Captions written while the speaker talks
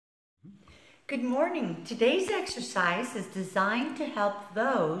Good morning. Today's exercise is designed to help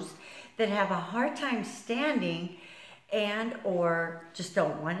those that have a hard time standing and or just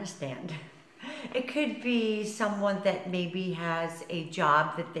don't want to stand. It could be someone that maybe has a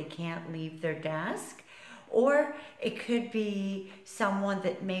job that they can't leave their desk, or it could be someone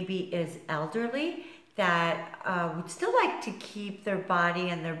that maybe is elderly that would still like to keep their body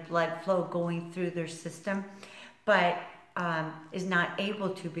and their blood flow going through their system, but is not able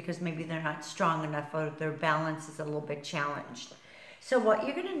to because maybe they're not strong enough or their balance is a little bit challenged. So what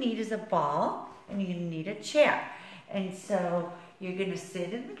you're going to need is a ball, and you're going to need a chair. And so you're going to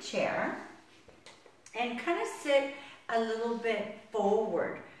sit in the chair and kind of sit a little bit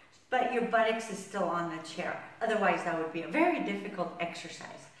forward, but your buttocks is still on the chair. Otherwise, that would be a very difficult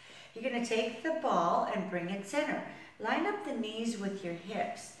exercise. You're going to take the ball and bring it center. Line up the knees with your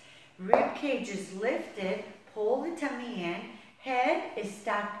hips. Rib cage is lifted. Pull the tummy in. Head is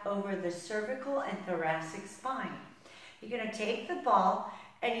stacked over the cervical and thoracic spine. You're going to take the ball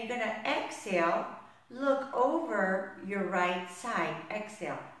and you're going to exhale. Look over your right side.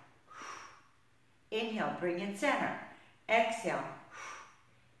 Exhale. Inhale, bring it center. Exhale.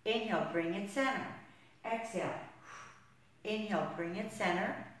 Inhale, bring it center. Exhale. Inhale, bring it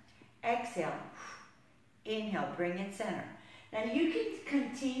center. Exhale. Inhale, bring it center. Now you can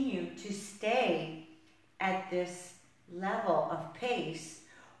continue to stay at this level of pace,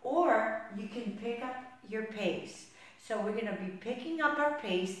 or you can pick up your pace. So we're going to be picking up our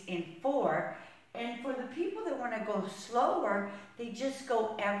pace in 4, and for the people that want to go slower, they just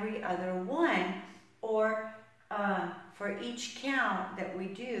go every other one, or for each count that we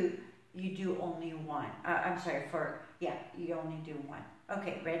do, you do only one. You only do one.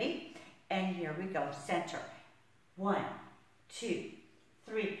 Okay, ready? And here we go, center. 1, 2,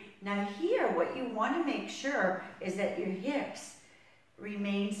 3. Now here, what you want to make sure is that your hips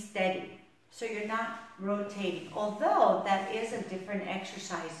remain steady. So you're not rotating, although that is a different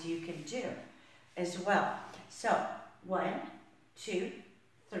exercise you can do as well. So 1, 2,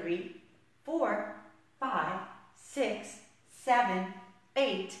 3, 4, 5, 6, 7,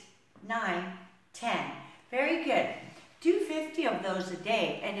 8, 9, 10. Very good. Do 50 of those a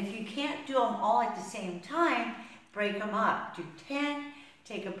day, and if you can't do them all at the same time, break them up. Do 10,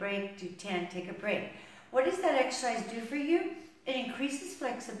 take a break, do 10, take a break. What does that exercise do for you? It increases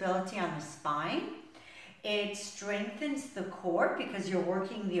flexibility on the spine. It strengthens the core because you're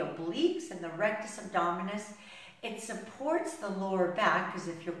working the obliques and the rectus abdominis. It supports the lower back because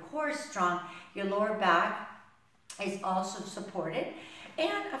if your core is strong, your lower back is also supported.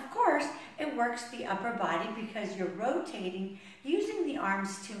 And of course, it works the upper body because you're rotating using the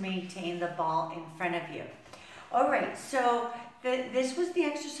arms to maintain the ball in front of you. All right, so this was the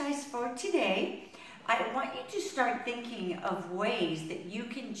exercise for today. I want you to start thinking of ways that you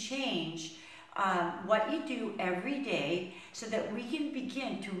can change what you do every day so that we can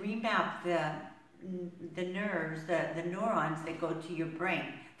begin to remap the nerves, the neurons that go to your brain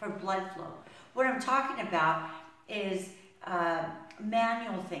for blood flow. What I'm talking about is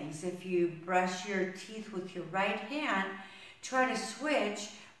manual things. If you brush your teeth with your right hand, try to switch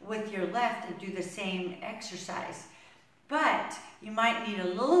with your left and do the same exercise. But you might need a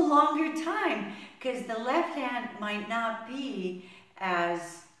little longer time because the left hand might not be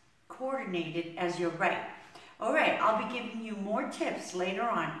as coordinated as your right. All right, I'll be giving you more tips later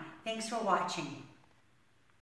on. Thanks for watching.